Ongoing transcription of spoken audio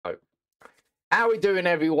How are we doing,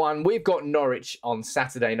 everyone? We've got Norwich on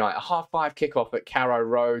Saturday night, a 5:30 kickoff at Carrow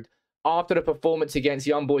Road. After the performance against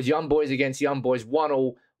Young Boys against Young Boys,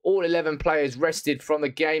 1-1. All 11 players rested from the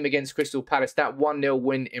game against Crystal Palace. That 1-0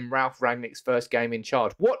 win in Ralph Rangnick's first game in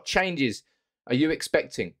charge. What changes are you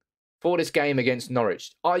expecting for this game against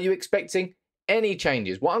Norwich? Are you expecting any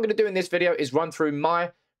changes? What I'm going to do in this video is run through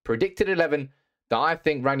my predicted 11 that I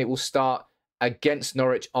think Rangnick will start against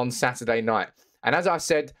Norwich on Saturday night. And as I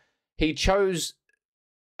said, he prioritised,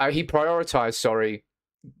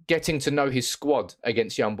 getting to know his squad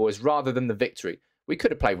against Young Boys rather than the victory. We could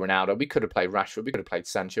have played Ronaldo, we could have played Rashford, we could have played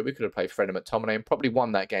Sancho, we could have played Fred and McTominay and probably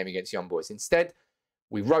won that game against Young Boys. Instead,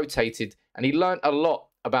 we rotated and he learnt a lot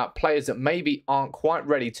about players that maybe aren't quite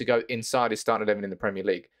ready to go inside his starting 11 in the Premier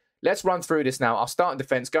League. Let's run through this now. I'll start in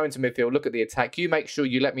defence, go into midfield, look at the attack. You make sure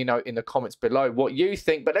you let me know in the comments below what you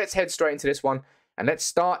think. But let's head straight into this one and let's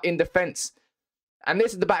start in defence. And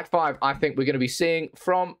this is the back five I think we're going to be seeing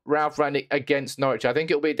from Ralph Rangnick against Norwich. I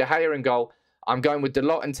think it'll be De Gea in goal. I'm going with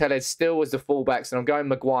Dalot and Tellez still as the fullbacks. And I'm going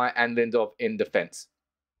Maguire and Lindelof in defence.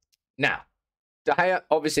 Now, De Gea,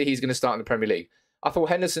 obviously he's going to start in the Premier League. I thought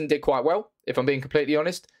Henderson did quite well, if I'm being completely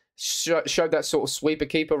honest. Showed that sort of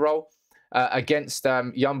sweeper-keeper role against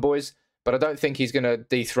Young Boys. But I don't think he's going to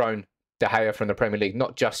dethrone De Gea from the Premier League.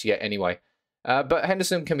 Not just yet anyway. But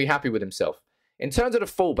Henderson can be happy with himself. In terms of the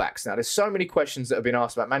fullbacks, now there's so many questions that have been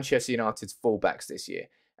asked about Manchester United's fullbacks this year.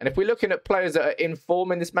 And if we're looking at players that are in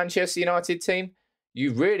form in this Manchester United team,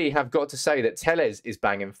 you really have got to say that Tellez is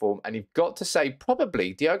bang in form. And you've got to say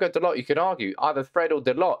probably Diogo Dalot, you could argue, either Fred or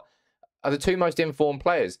Dalot are the two most informed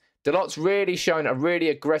players. Dalot's really shown a really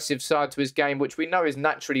aggressive side to his game, which we know is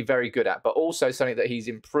naturally very good at, but also something that he's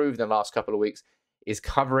improved in the last couple of weeks is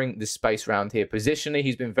covering the space around here. Positionally,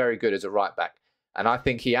 he's been very good as a right back. And I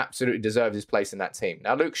think he absolutely deserves his place in that team.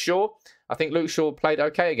 Now, Luke Shaw, I think Luke Shaw played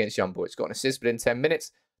okay against Young Boys. Got an assist within 10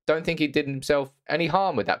 minutes. Don't think he did himself any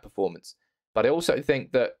harm with that performance. But I also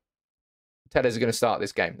think that Tellez is going to start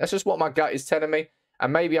this game. That's just what my gut is telling me.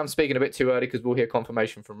 And maybe I'm speaking a bit too early because we'll hear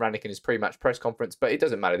confirmation from Rangnick in his pre-match press conference. But it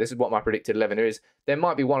doesn't matter. This is what my predicted 11 is. There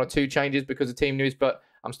might be one or two changes because of team news, but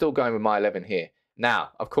I'm still going with my 11 here. Now,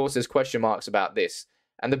 of course, there's question marks about this.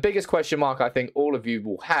 And the biggest question mark I think all of you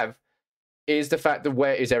will have is the fact that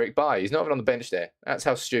where is Eric Bailly? He's not even on the bench there. That's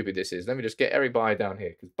how stupid this is. Let me just get Eric Bailly down here.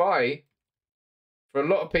 Because Bailly, for a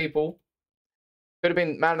lot of people, could have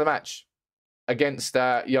been man of the match against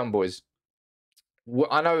Young Boys.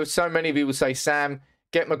 I know so many of you will say, Sam,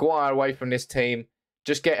 get Maguire away from this team.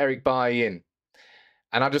 Just get Eric Bailly in.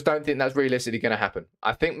 And I just don't think that's realistically going to happen.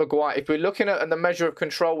 I think Maguire, if we're looking at the measure of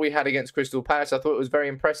control we had against Crystal Palace, I thought it was very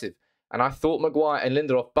impressive. And I thought Maguire and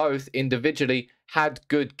Lindelof both individually had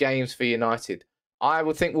good games for United. I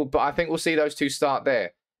think we'll see those two start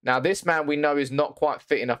there. Now, this man we know is not quite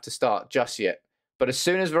fit enough to start just yet. But as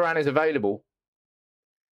soon as Varane is available,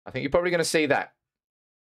 I think you're probably going to see that.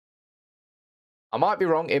 I might be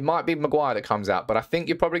wrong. It might be Maguire that comes out. But I think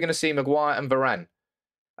you're probably going to see Maguire and Varane.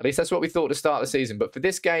 At least that's what we thought to start the season. But for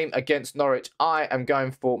this game against Norwich, I am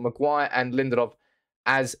going for Maguire and Lindelof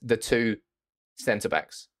as the two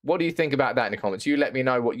centre-backs. What do you think about that in the comments? You let me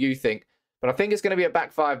know what you think. But I think it's going to be a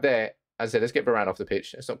back five there. As I said, let's get Varane off the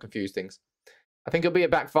pitch. Let's not confuse things. I think it'll be a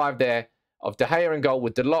back five there of De Gea in goal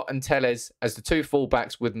with Dalot and Tellez as the two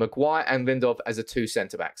fullbacks with Maguire and Lindelof as the two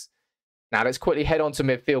centre-backs. Now, let's quickly head on to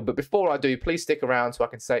midfield. But before I do, please stick around so I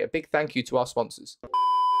can say a big thank you to our sponsors.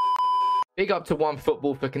 Big up to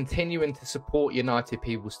OneFootball for continuing to support United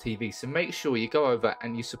People's TV. So make sure you go over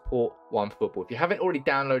and you support OneFootball. If you haven't already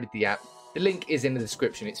downloaded the app, the link is in the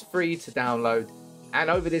description. It's free to download. And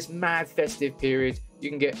over this mad festive period, you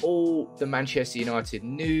can get all the Manchester United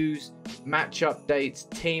news, match updates,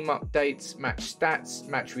 team updates, match stats,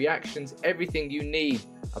 match reactions, everything you need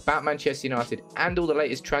about Manchester United and all the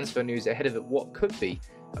latest transfer news ahead of what could be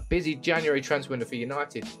a busy January transfer window for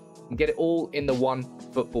United. You can get it all in the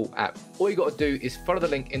OneFootball app. All you got to do is follow the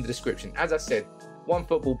link in the description. As I said,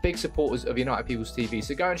 OneFootball, big supporters of United People's TV.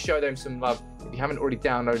 So go and show them some love. If you haven't already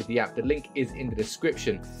downloaded the app, the link is in the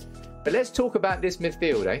description. But let's talk about this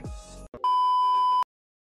midfield, eh?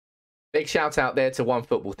 Big shout out there to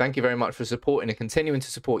OneFootball. Thank you very much for supporting and continuing to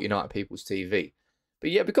support United People's TV.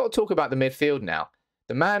 But yeah, we've got to talk about the midfield now.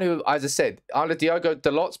 The man who, as I said, either Diogo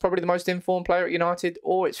Dalot's probably the most informed player at United,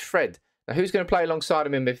 or it's Fred. Now, who's going to play alongside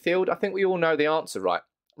him in midfield? I think we all know the answer, right?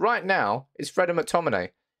 Right now, it's Fred and McTominay.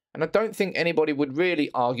 And I don't think anybody would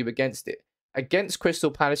really argue against it. Against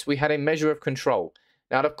Crystal Palace, we had a measure of control.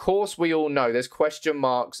 Now, of course, we all know there's question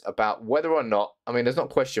marks about whether or not, I mean, there's not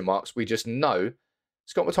question marks. We just know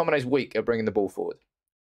Scott McTominay's weak at bringing the ball forward.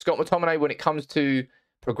 Scott McTominay, when it comes to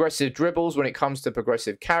progressive dribbles, when it comes to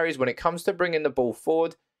progressive carries, when it comes to bringing the ball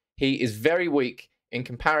forward, he is very weak in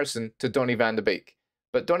comparison to Donny van der Beek.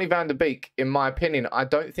 But Donny van der Beek, in my opinion, I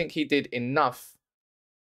don't think he did enough.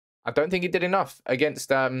 I don't think he did enough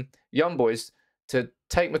against Young Boys to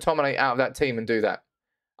take McTominay out of that team and do that.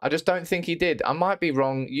 I just don't think he did. I might be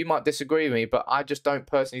wrong. You might disagree with me, but I just don't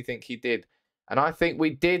personally think he did. And I think we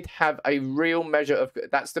did have a real measure of...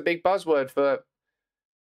 That's the big buzzword for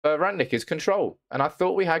Rangnick, is control. And I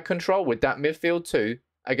thought we had control with that midfield too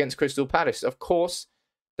against Crystal Palace. Of course,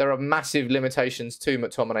 there are massive limitations to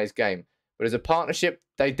McTominay's game. But as a partnership,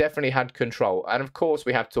 they definitely had control. And of course,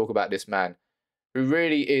 we have to talk about this man, who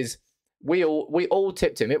really is... We all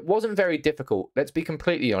tipped him. It wasn't very difficult. Let's be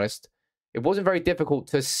completely honest. It wasn't very difficult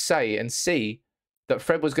to say and see that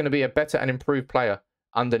Fred was going to be a better and improved player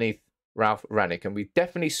underneath Ralf Rangnick. And we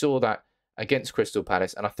definitely saw that against Crystal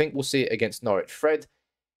Palace. And I think we'll see it against Norwich. Fred,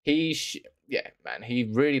 yeah, man, he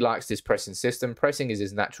really likes this pressing system. Pressing is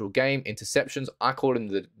his natural game. Interceptions, I call him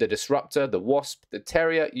the disruptor, the wasp, the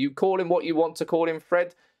terrier. You call him what you want to call him,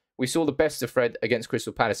 Fred. We saw the best of Fred against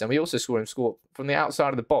Crystal Palace. And we also saw him score from the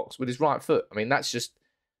outside of the box with his right foot. I mean, that's just...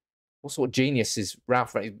 What sort of genius is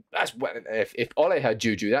Ralf Rangnick? That's if Ole had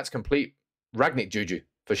juju, that's complete Rangnick juju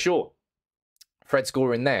for sure. Fred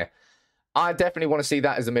scoring there. I definitely want to see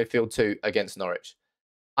that as a midfield two against Norwich.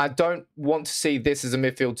 I don't want to see this as a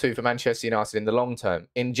midfield two for Manchester United in the long term.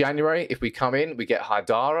 In January, if we come in, we get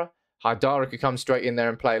Haidara. Haidara could come straight in there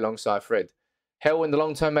and play alongside Fred. Hell, in the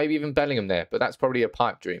long term, maybe even Bellingham there, but that's probably a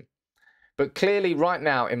pipe dream. But clearly, right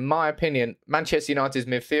now, in my opinion, Manchester United's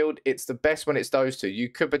midfield, it's the best when it's those two. You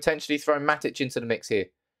could potentially throw Matic into the mix here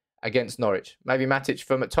against Norwich. Maybe Matic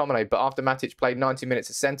for McTominay, but after Matic played 90 minutes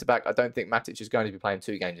as centre-back, I don't think Matic is going to be playing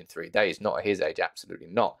 2 games in 3 days. Not at his age, absolutely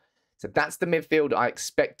not. So that's the midfield I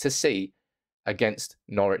expect to see against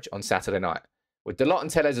Norwich on Saturday night. With Dalot and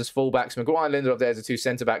Telles as fullbacks, Maguire and Lindelof there as the 2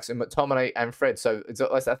 centre-backs, and McTominay and Fred. So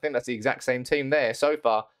I think that's the exact same team there so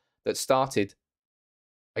far that started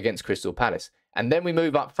against Crystal Palace. And then we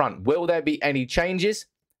move up front. Will there be any changes?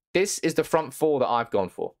 This is the front 4 that I've gone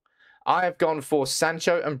for. I have gone for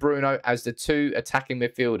Sancho and Bruno as the 2 attacking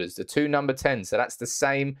midfielders, the 2 number 10s. So that's the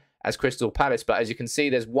same as Crystal Palace. But as you can see,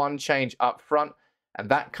 there's one change up front, and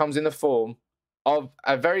that comes in the form of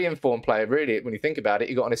a very informed player, really, when you think about it.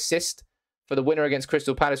 He got an assist for the winner against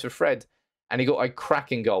Crystal Palace for Fred, and he got a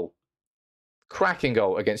cracking goal. Cracking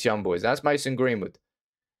goal against Young Boys. That's Mason Greenwood.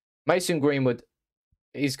 Mason Greenwood,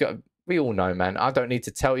 we all know, man. I don't need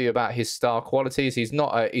to tell you about his star qualities. He's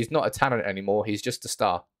not a talent anymore. He's just a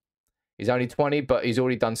star. He's only 20, but he's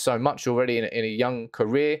already done so much already in a young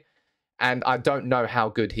career. And I don't know how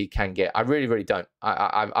good he can get. I really, really don't.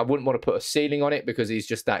 I wouldn't want to put a ceiling on it because he's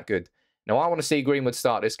just that good. Now, I want to see Greenwood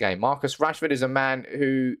start this game. Marcus Rashford is a man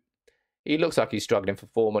who... He looks like he's struggling for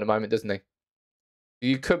form at the moment, doesn't he?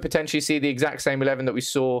 You could potentially see the exact same 11 that we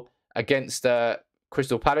saw against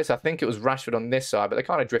Crystal Palace. I think it was Rashford on this side, but they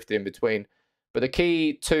kind of drifted in between. But the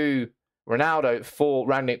key to Ronaldo for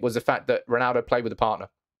Rangnick was the fact that Ronaldo played with a partner.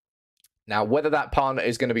 Now, whether that partner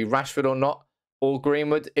is going to be Rashford or not, or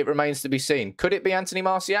Greenwood, it remains to be seen. Could it be Anthony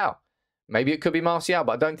Martial? Maybe it could be Martial,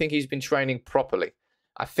 but I don't think he's been training properly.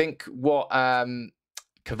 I think what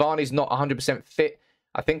Cavani's not 100% fit.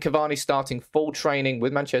 I think Cavani's starting full training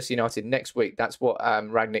with Manchester United next week. That's what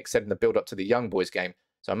Rangnick said in the build-up to the Young Boys game.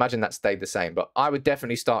 So I imagine that stayed the same. But I would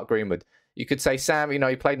definitely start Greenwood. You could say, Sam, you know,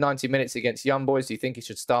 he played 90 minutes against Young Boys. Do you think he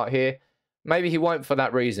should start here? Maybe he won't for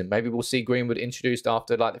that reason. Maybe we'll see Greenwood introduced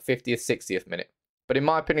after like the 50th, 60th minute. But in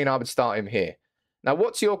my opinion, I would start him here. Now,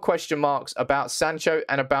 what's your question marks about Sancho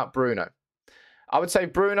and about Bruno? I would say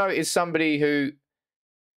Bruno is somebody who,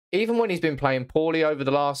 even when he's been playing poorly over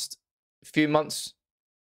the last few months,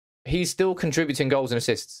 he's still contributing goals and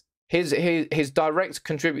assists. His direct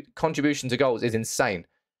contribution to goals is insane.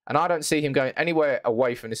 And I don't see him going anywhere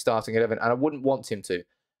away from the starting 11, and I wouldn't want him to.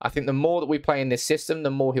 I think the more that we play in this system, the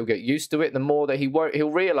more he'll get used to it, the more that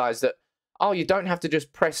he'll realise that, oh, you don't have to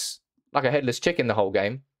just press like a headless chicken the whole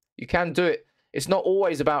game. You can do it. It's not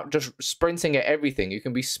always about just sprinting at everything. You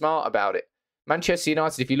can be smart about it. Manchester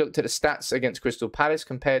United, if you looked at the stats against Crystal Palace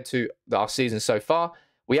compared to our season so far,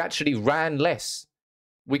 we actually ran less.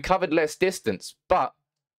 We covered less distance, but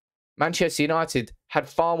Manchester United had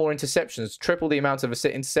far more interceptions, triple the amount of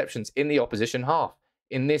interceptions in the opposition half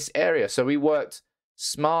in this area. So we worked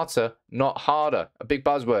smarter, not harder. A big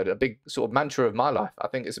buzzword, a big sort of mantra of my life. I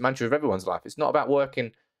think it's a mantra of everyone's life. It's not about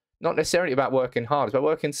working, not necessarily about working hard. It's about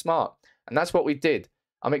working smart. And that's what we did.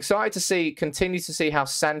 I'm excited to continue to see how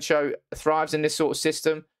Sancho thrives in this sort of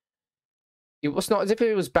system. It was not as if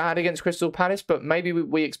it was bad against Crystal Palace, but maybe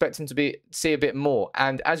we expect him to see a bit more.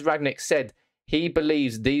 And as Rangnick said, he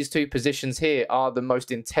believes these two positions here are the most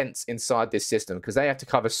intense inside this system because they have to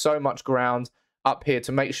cover so much ground up here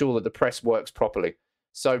to make sure that the press works properly.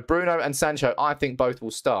 So Bruno and Sancho, I think both will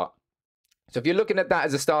start. So if you're looking at that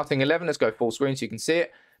as a starting 11, let's go full screen so you can see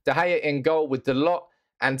it. De Gea in goal with Dalot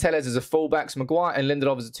and Telles as a fullbacks, Maguire and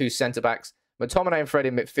Lindelof as the two centre-backs, McTominay and Fred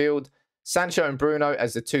in midfield, Sancho and Bruno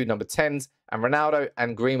as the two number 10s, and Ronaldo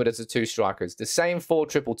and Greenwood as the two strikers. The same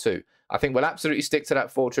 4-2-2-2. I think we'll absolutely stick to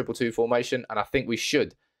that 4-2-2-2 formation, and I think we should.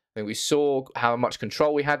 I think we saw how much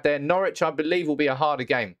control we had there. Norwich, I believe, will be a harder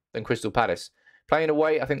game than Crystal Palace. Playing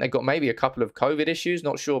away, I think they've got maybe a couple of COVID issues.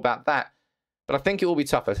 Not sure about that. But I think it will be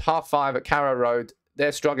tougher. 5:30 at Carrow Road.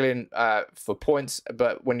 They're struggling for points,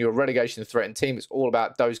 but when you're a relegation threatened team, it's all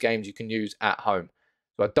about those games you can use at home.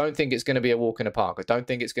 So I don't think it's going to be a walk in the park. I don't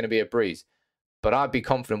think it's going to be a breeze. But I'd be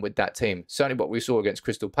confident with that team. Certainly what we saw against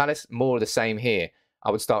Crystal Palace, more of the same here.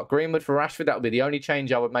 I would start Greenwood for Rashford. That would be the only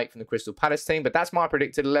change I would make from the Crystal Palace team. But that's my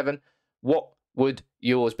predicted 11. What would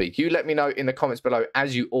yours be? You let me know in the comments below,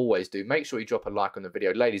 as you always do. Make sure you drop a like on the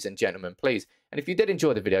video, ladies and gentlemen, please. And if you did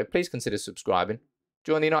enjoy the video, please consider subscribing.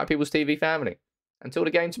 Join the United People's TV family. Until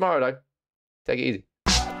the game tomorrow, though, take it easy.